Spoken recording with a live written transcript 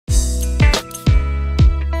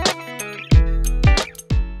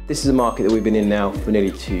This is a market that we've been in now for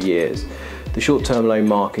nearly 2 years. The short-term loan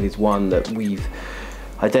market is one that we've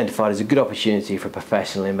identified as a good opportunity for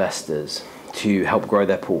professional investors to help grow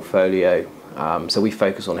their portfolio. So we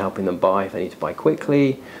focus on helping them buy if they need to buy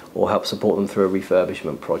quickly, or help support them through a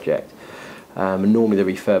refurbishment project. And normally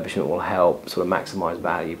the refurbishment will help sort of maximise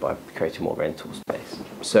value by creating more rental space.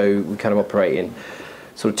 So we kind of operate in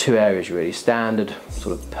sort of two areas really: standard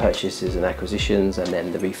sort of purchases and acquisitions, and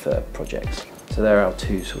then the refurb projects. So there are our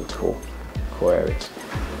two sort of core areas.